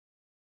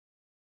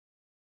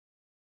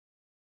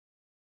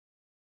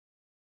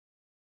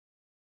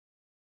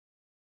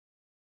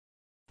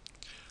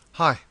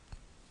Hi.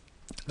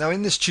 Now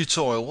in this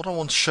tutorial what I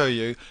want to show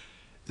you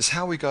is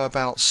how we go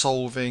about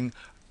solving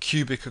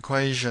cubic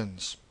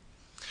equations.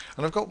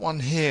 And I've got one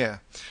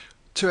here.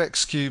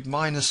 2x cubed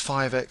minus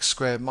 5x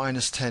squared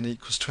minus 10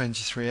 equals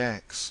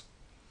 23x.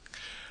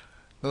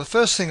 Now the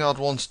first thing I'd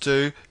want to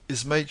do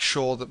is make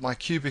sure that my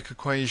cubic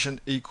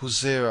equation equals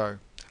 0.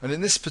 And in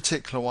this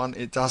particular one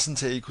it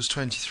doesn't, it equals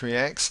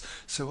 23x.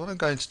 So what I'm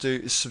going to do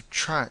is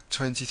subtract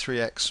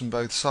 23x from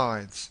both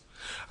sides.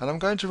 And I'm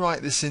going to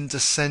write this in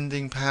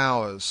descending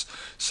powers.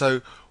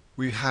 So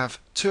we have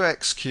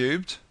 2x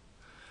cubed,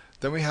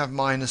 then we have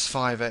minus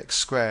 5x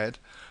squared,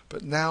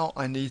 but now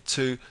I need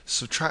to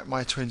subtract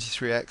my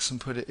 23x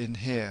and put it in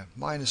here.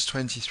 Minus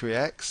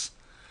 23x,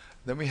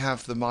 then we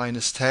have the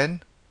minus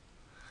 10,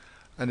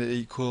 and it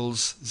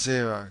equals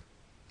 0.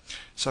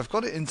 So I've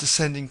got it in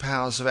descending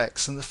powers of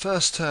x, and the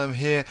first term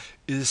here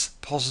is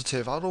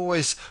positive. I'd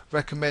always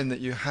recommend that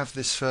you have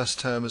this first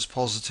term as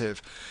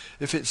positive.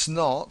 If it's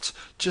not,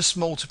 just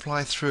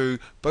multiply through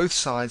both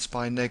sides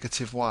by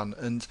 -1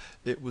 and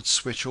it would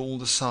switch all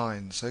the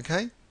signs.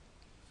 Okay?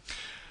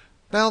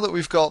 Now that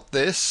we've got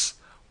this,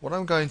 what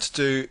I'm going to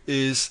do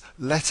is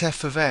let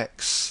f of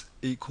x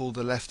equal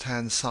the left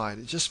hand side.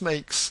 It just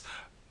makes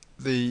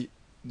the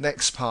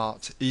next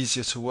part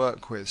easier to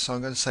work with. So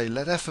I'm going to say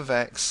let f of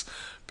x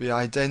be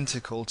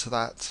identical to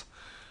that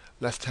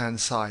left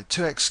hand side.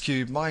 2x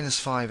cubed minus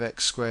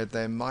 5x squared,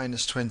 then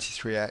minus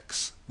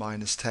 23x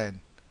minus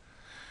 10.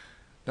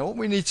 Now what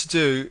we need to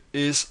do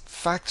is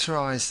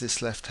factorize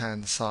this left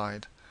hand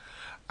side,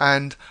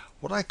 and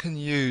what I can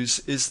use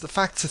is the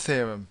factor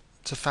theorem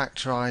to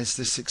factorize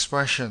this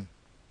expression,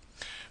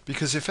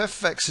 because if f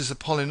of x is a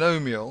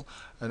polynomial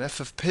and f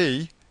of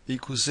p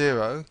equals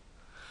 0,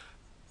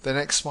 then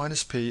x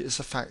minus p is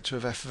a factor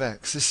of f of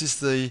x. This is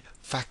the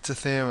factor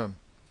theorem.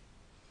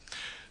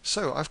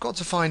 So I've got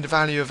to find a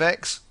value of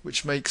x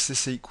which makes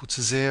this equal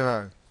to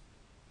 0.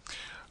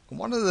 And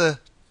one of the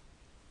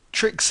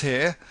tricks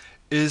here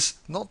is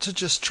not to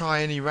just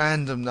try any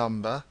random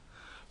number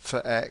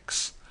for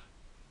x.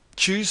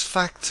 Choose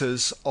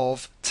factors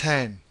of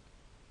 10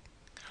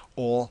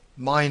 or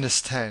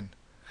minus 10.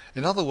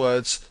 In other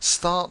words,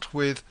 start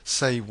with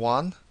say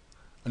 1,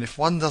 and if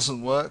 1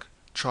 doesn't work,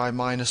 try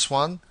minus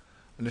 1.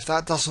 And if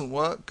that doesn't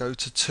work, go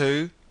to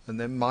 2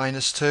 and then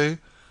minus 2,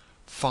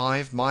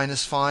 5,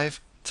 minus 5,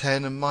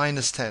 10 and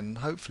minus 10. And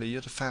hopefully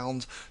you'd have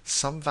found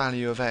some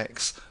value of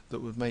x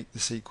that would make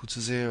this equal to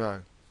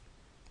 0.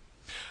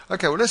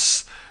 Okay, well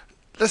let's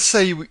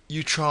say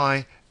you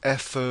try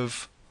f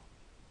of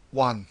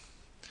 1.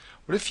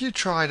 Well, if you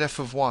tried f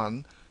of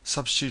 1,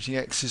 substituting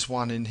x is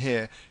 1 in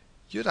here,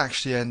 you'd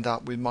actually end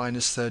up with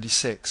minus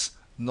 36,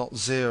 not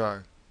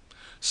 0.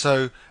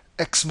 So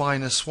x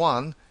minus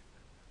 1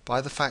 by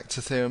the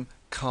factor theorem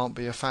can't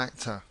be a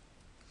factor.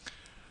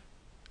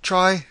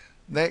 Try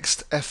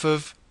next f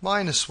of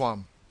minus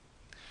 1.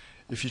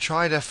 If you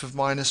tried f of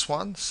minus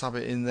 1, sub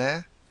it in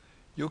there,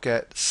 you'll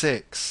get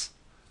 6.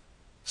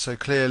 So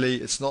clearly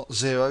it's not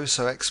 0,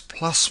 so x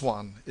plus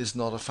 1 is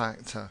not a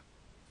factor.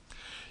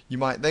 You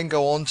might then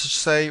go on to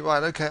say,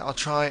 right, okay, I'll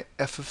try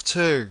f of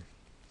 2.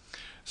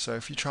 So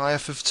if you try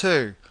f of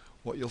 2,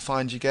 what you'll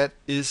find you get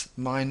is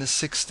minus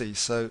 60,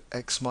 so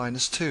x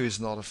minus 2 is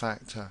not a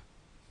factor.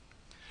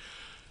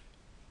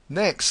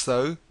 Next,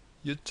 though,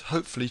 you'd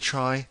hopefully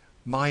try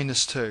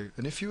minus 2.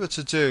 And if you were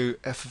to do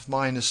f of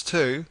minus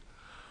 2,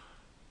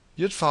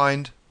 you'd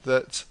find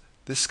that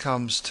this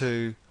comes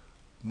to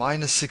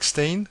minus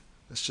 16.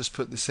 Let's just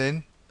put this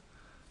in.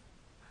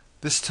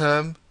 This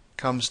term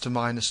comes to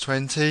minus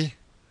 20.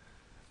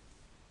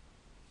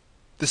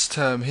 This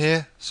term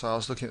here, so I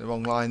was looking at the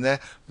wrong line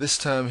there, this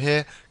term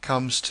here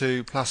comes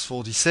to plus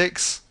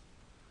 46.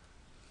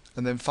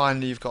 And then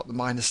finally you've got the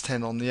minus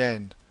 10 on the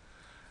end.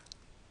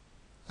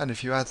 And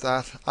if you add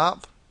that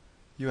up,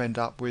 you end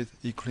up with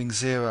equaling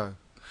 0.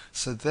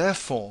 So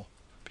therefore,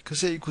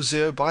 because it equals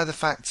 0 by the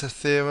factor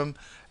theorem,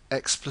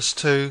 x plus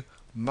 2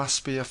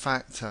 must be a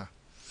factor.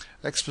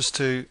 X plus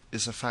 2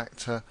 is a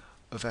factor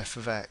of f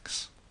of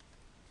x.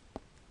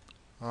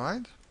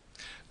 Alright?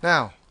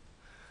 Now,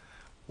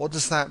 what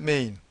does that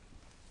mean?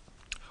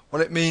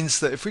 Well, it means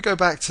that if we go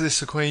back to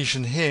this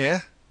equation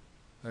here,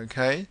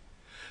 okay,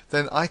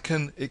 then I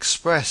can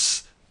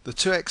express the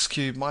 2x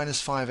cubed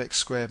minus 5x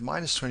squared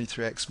minus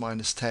 23x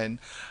minus 10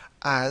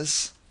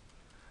 as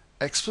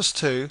x plus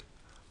 2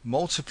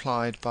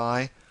 multiplied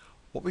by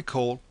what we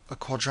call a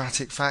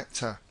quadratic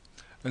factor.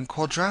 And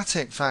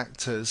quadratic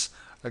factors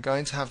are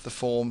going to have the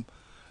form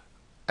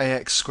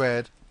ax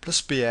squared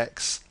plus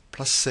bx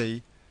plus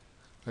c.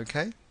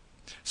 Okay?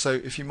 So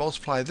if you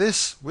multiply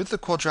this with the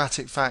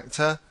quadratic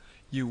factor,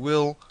 you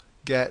will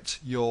get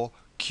your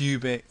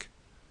cubic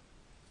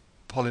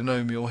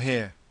polynomial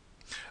here.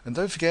 And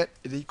don't forget,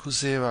 it equals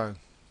 0.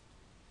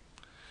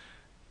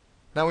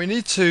 Now we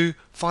need to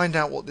find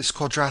out what this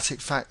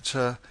quadratic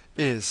factor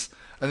is.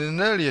 And in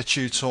an earlier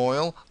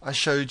tutorial I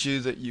showed you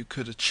that you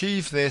could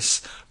achieve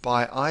this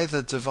by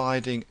either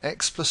dividing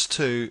x plus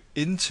 2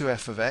 into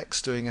f of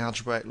x, doing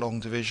algebraic long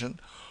division,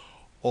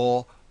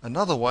 or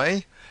another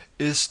way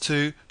is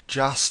to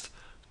just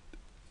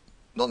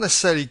not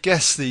necessarily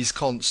guess these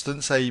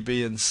constants a,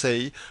 b and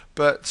c,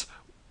 but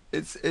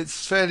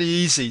it's fairly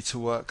easy to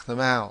work them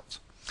out.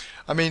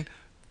 I mean,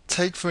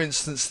 take for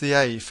instance the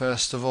a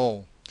first of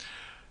all.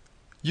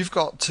 You've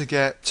got to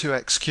get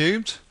 2x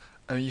cubed,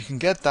 and you can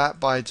get that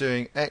by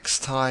doing x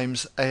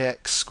times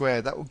ax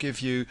squared. That will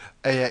give you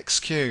ax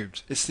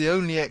cubed. It's the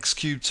only x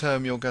cubed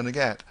term you're going to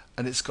get,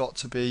 and it's got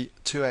to be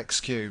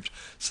 2x cubed.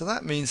 So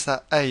that means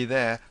that a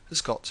there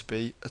has got to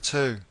be a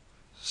 2.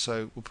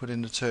 So we'll put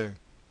in a 2.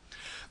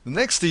 The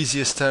next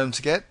easiest term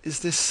to get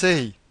is this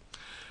c.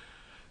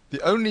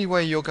 The only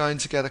way you're going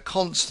to get a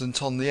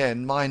constant on the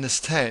end, minus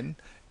 10,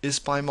 is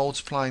by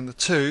multiplying the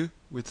 2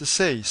 with the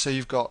c. So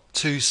you've got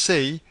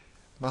 2c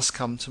must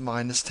come to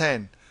minus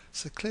 10.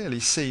 So clearly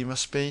c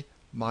must be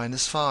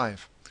minus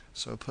 5.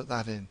 So we'll put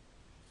that in.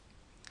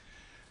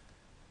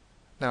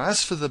 Now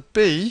as for the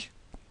b,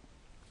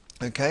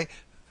 okay,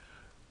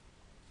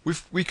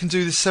 we can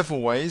do this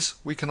several ways.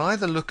 We can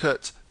either look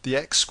at the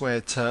x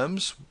squared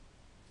terms,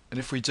 and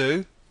if we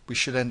do, we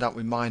should end up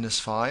with minus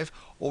 5,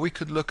 or we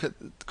could look at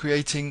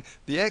creating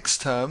the x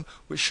term,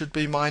 which should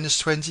be minus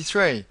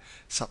 23.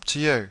 It's up to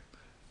you.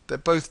 They're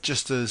both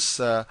just as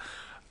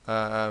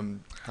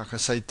how can I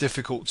say,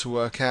 difficult to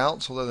work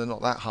out, although they're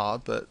not that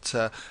hard, but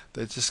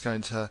they're just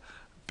going to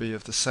be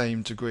of the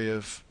same degree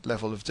of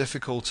level of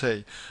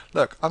difficulty.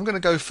 Look, I'm going to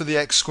go for the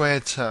x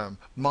squared term,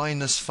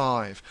 minus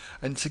 5,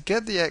 and to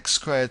get the x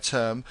squared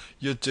term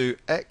you'd do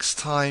x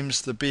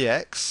times the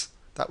bx.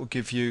 That will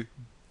give you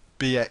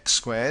bx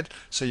squared,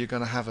 so you're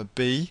going to have a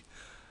b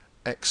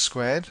x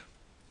squared.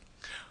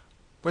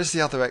 Where's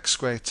the other x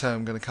squared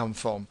term going to come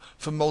from?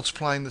 From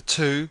multiplying the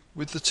 2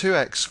 with the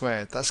 2x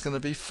squared. That's going to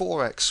be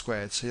 4x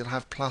squared, so you'll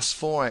have plus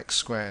 4x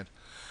squared.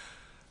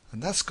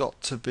 And that's got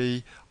to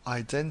be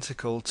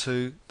identical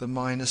to the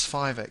minus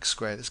 5x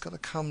squared. It's got to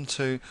come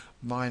to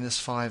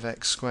minus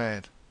 5x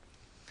squared.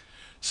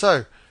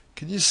 So,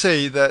 can you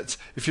see that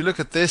if you look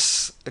at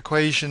this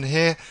equation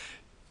here,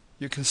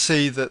 you can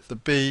see that the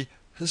b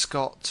has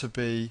got to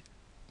be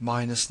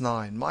minus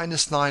 9.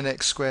 Minus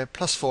 9x squared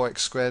plus 4x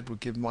squared would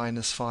give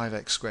minus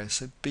 5x squared.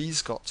 So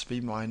b's got to be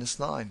minus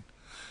 9.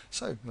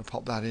 So I'm going to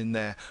pop that in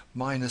there.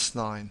 Minus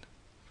 9.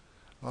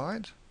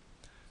 Alright?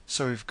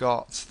 So we've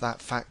got that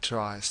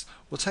factorized.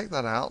 We'll take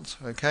that out,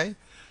 okay?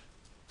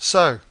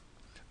 So,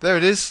 there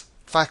it is,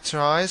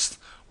 factorized.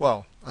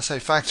 Well, I say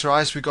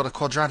factorized, we've got a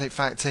quadratic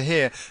factor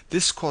here.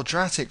 This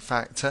quadratic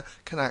factor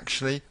can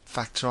actually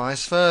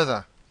factorize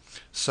further.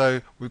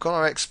 So we've got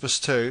our x plus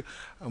 2,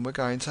 and we're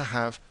going to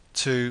have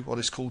what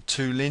is called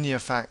two linear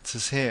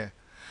factors here.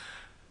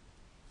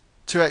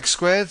 2x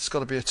squared, it's got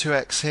to be a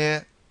 2x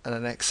here and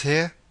an x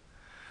here.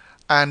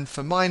 And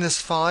for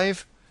minus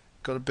 5,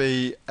 got to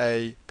be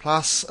a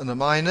plus and a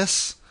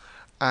minus,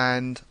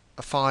 and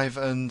a 5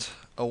 and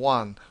a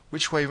 1.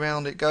 Which way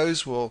round it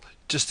goes, we'll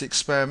just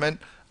experiment,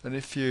 and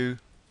if you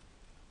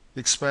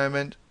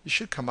experiment, you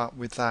should come up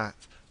with that.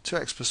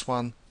 2x plus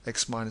 1,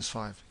 x minus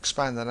 5.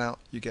 Expand that out,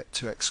 you get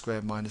 2x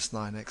squared minus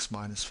 9x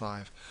minus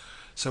 5.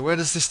 So where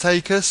does this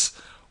take us?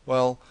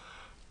 Well,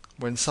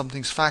 when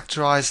something's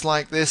factorized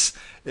like this,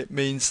 it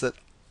means that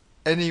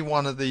any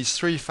one of these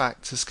three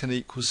factors can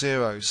equal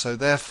 0. So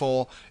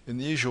therefore, in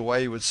the usual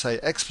way, you would say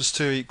x plus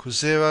 2 equals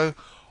 0,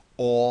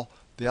 or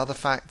the other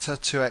factor,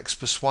 2x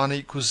plus 1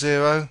 equals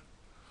 0,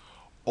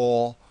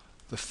 or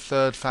the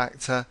third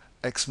factor,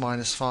 x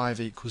minus 5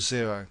 equals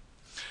 0.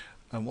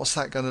 And what's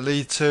that going to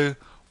lead to?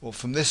 Well,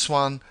 from this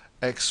one,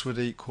 x would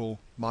equal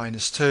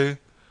minus 2.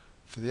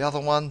 For the other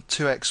one,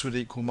 2x would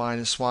equal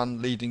minus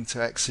 1, leading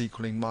to x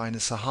equaling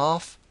minus a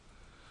half.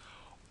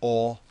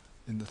 Or,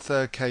 in the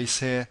third case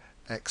here,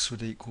 x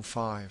would equal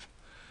 5.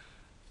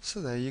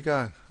 So there you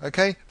go.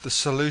 Okay, the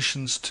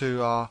solutions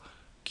to our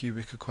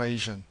cubic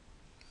equation.